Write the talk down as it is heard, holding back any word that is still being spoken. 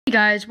Hey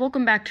guys,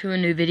 welcome back to a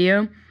new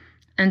video,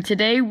 and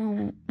today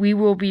we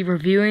will be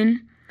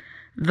reviewing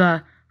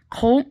the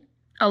Colt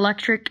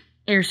electric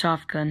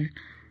airsoft gun.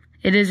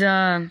 It is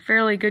a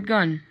fairly good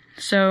gun,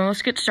 so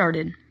let's get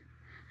started.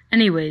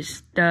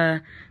 Anyways,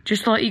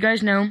 just to let you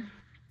guys know,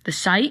 the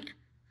sight,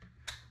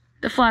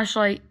 the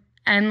flashlight,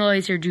 and the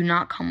laser do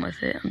not come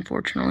with it,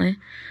 unfortunately.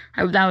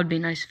 That would be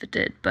nice if it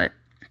did, but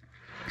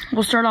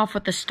we'll start off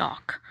with the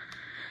stock.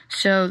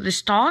 So the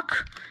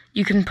stock,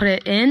 you can put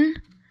it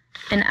in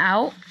and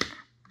out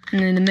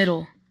and in the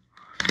middle.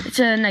 It's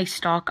a nice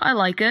stock. I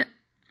like it.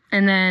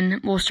 And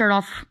then we'll start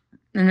off,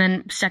 and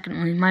then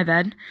secondly, my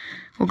bad,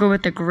 we'll go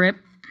with the grip.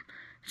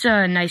 It's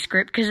a nice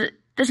grip because it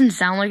doesn't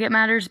sound like it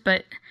matters,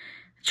 but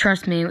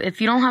trust me,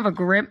 if you don't have a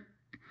grip,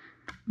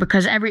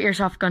 because every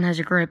airsoft gun has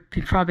a grip,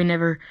 you probably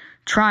never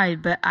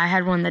tried, but I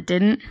had one that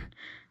didn't,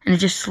 and it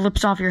just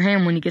slips off your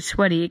hand when you get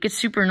sweaty. It gets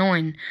super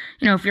annoying.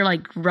 You know, if you're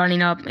like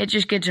running up, it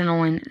just gets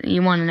annoying.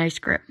 You want a nice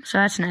grip, so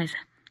that's nice.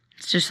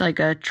 It's just like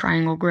a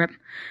triangle grip.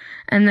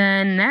 And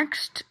then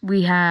next,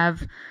 we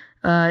have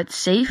it's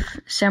safe,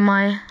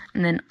 semi,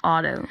 and then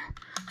auto.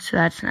 So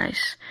that's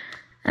nice.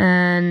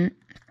 And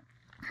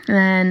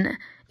then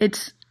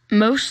it's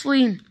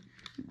mostly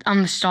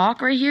on the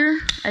stock right here,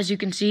 as you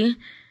can see.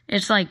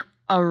 It's like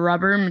a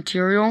rubber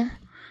material.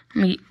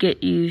 Let me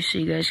get you so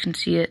you guys can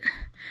see it.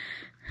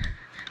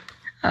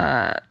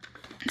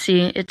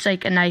 See, it's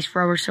like a nice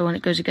rubber, so when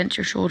it goes against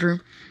your shoulder,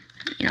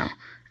 you know.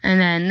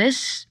 And then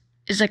this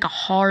is like a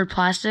hard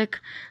plastic.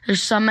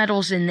 There's some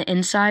metals in the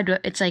inside,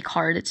 but it's like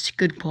hard. It's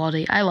good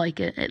quality. I like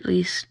it, at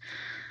least.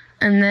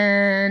 And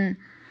then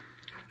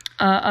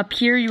up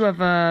here you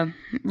have a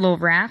little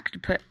rack to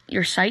put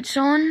your sights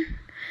on.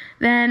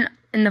 Then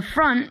in the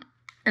front,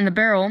 in the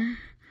barrel,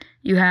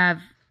 you have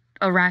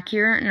a rack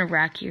here and a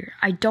rack here.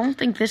 I don't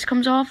think this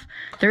comes off.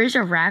 There is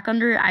a rack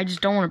under it. I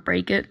just don't want to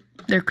break it.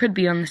 There could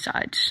be on the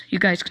sides. You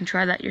guys can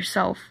try that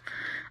yourself.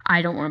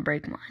 I don't want to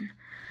break mine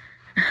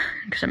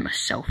because I'm a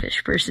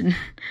selfish person.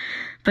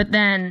 But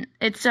then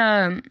it's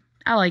I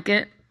like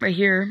it right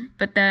here.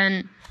 But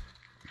then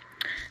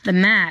the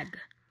mag,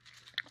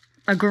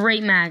 a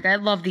great mag. I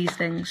love these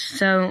things.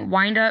 So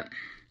wind up,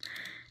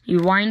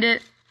 you wind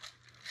it,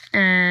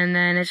 and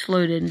then it's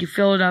loaded. You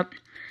fill it up.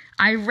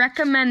 I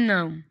recommend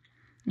though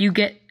you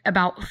get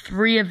about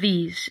 3 of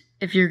these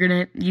if you're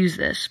gonna use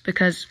this,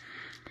 because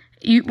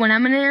when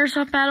I'm in an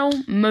airsoft battle,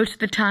 most of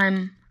the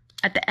time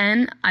at the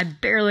end, I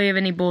barely have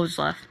any bullets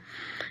left.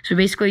 So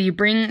basically, you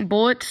bring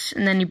bullets,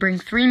 and then you bring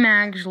 3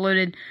 mags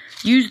loaded,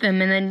 use them,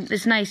 and then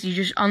it's nice. You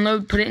just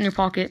unload, put it in your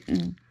pocket,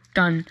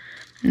 done.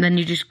 And then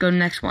you just go to the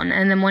next one.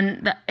 And then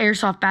when the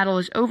airsoft battle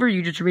is over,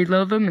 you just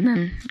reload them, and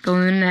then go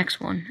to the next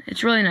one.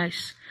 It's really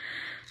nice.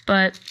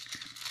 But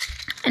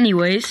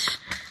anyways,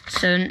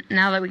 so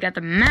now that we got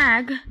the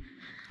mag,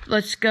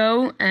 let's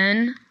go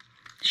and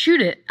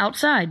shoot it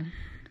outside.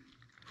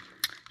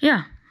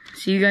 Yeah,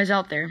 see you guys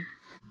out there.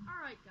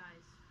 Alright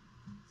guys,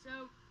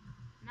 so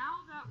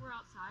now that we're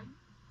outside,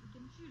 we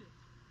can shoot it.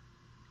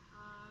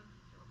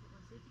 So I'll put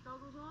my safety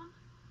goggles on,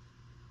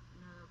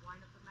 and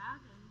wind up the mag,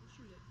 and we'll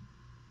shoot it.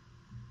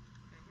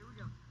 Okay, here we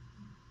go.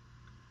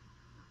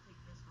 I'll take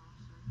this off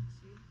so I can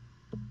see.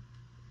 Put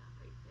that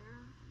right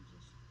there, and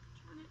just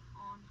turn it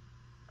on.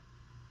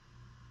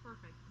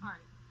 Perfect,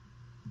 alright.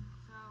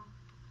 So,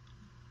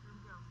 here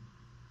we go.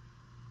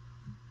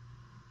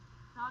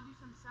 So I'll do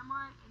some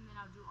semi, and then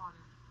I'll do auto.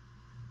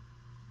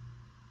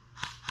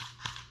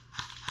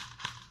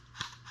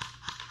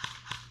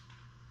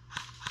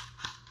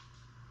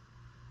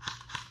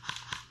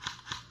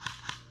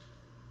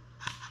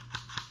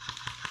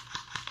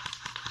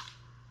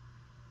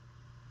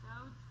 So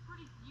it's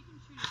pretty, you can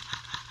shoot it.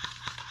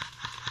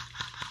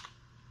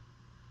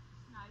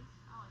 It's nice,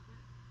 I like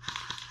it.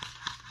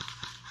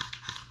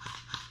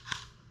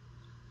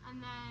 And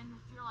then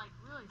if you're like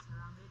really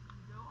surrounded,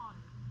 you go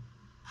auto.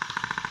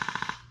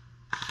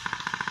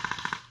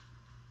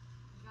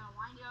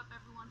 Wind it up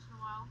every once in a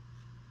while,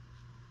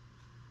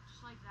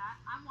 just like that.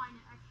 I'm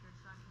winding extra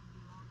so I can do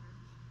longer.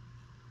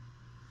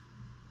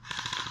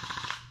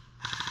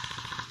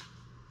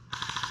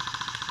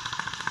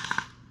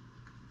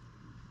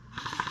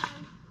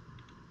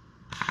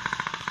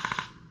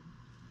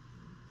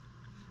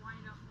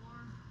 Wind it up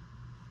more.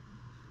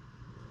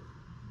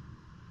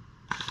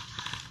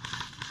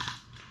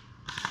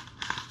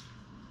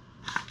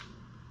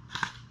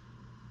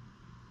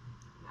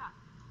 Yeah.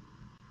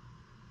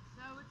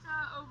 So it's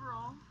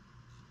overall,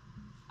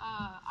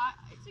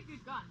 it's a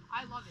good gun.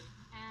 I love it.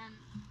 And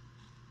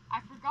I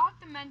forgot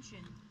to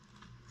mention,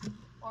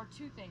 or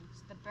 2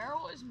 things. The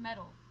barrel is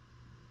metal,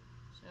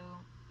 so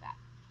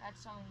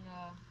that's something.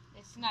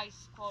 It's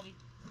nice quality.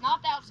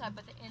 Not the outside,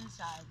 but the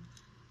inside.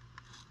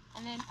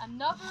 And then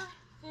another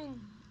thing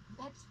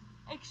that's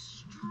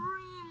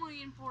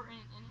extremely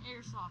important in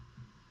airsoft,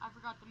 I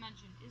forgot to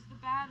mention, is the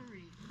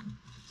battery.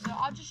 So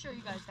I'll just show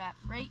you guys that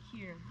right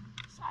here.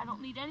 So I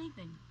don't need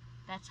anything.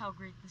 That's how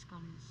great this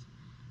gun is.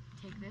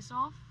 Take this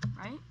off,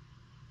 right?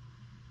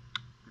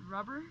 The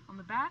rubber on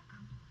the back,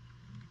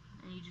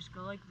 and you just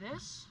go like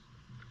this.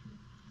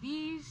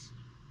 These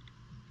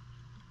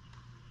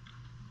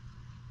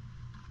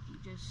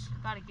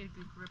gotta get a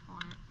good grip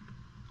on it.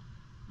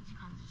 You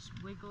kind of just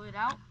wiggle it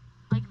out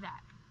like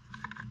that.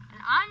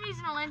 And I'm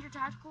using a Landry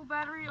Tactical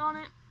battery on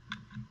it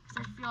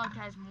because I feel like it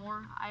has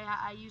more.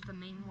 I use the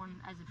main one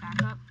as a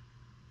backup,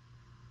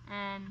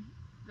 and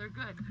they're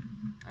good.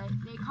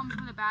 They come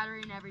with a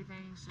battery and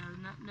everything, so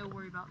no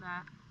worry about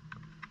that.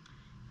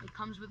 It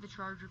comes with the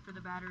charger for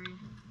the battery.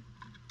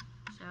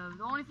 So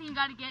the only thing you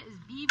gotta get is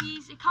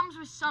BBs. It comes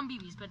with some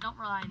BBs, but don't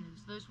rely on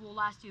those. Those will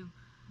last you.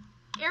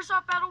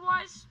 Airsoft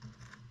battle-wise,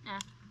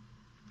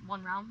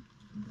 one round.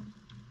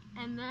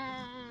 And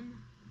then,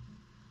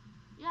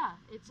 yeah,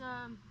 it's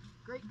a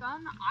great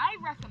gun. I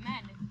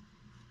recommend,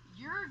 if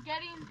you're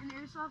getting an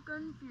airsoft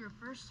gun for your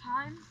first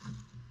time,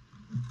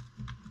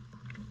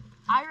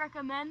 I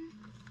recommend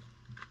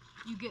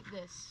you get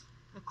this,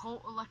 the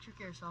Colt electric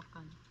airsoft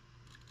gun.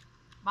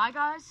 Bye,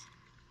 guys,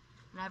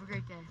 and have a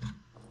great day.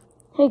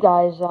 Hey,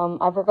 guys,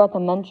 I forgot to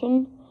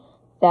mention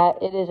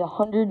that it is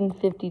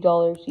 $150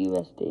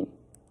 USD.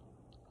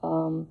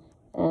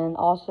 And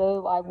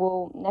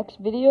also, next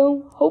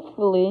video,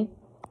 hopefully,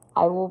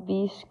 I will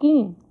be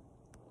skiing.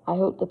 I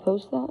hope to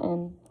post that,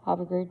 and have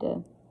a great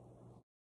day.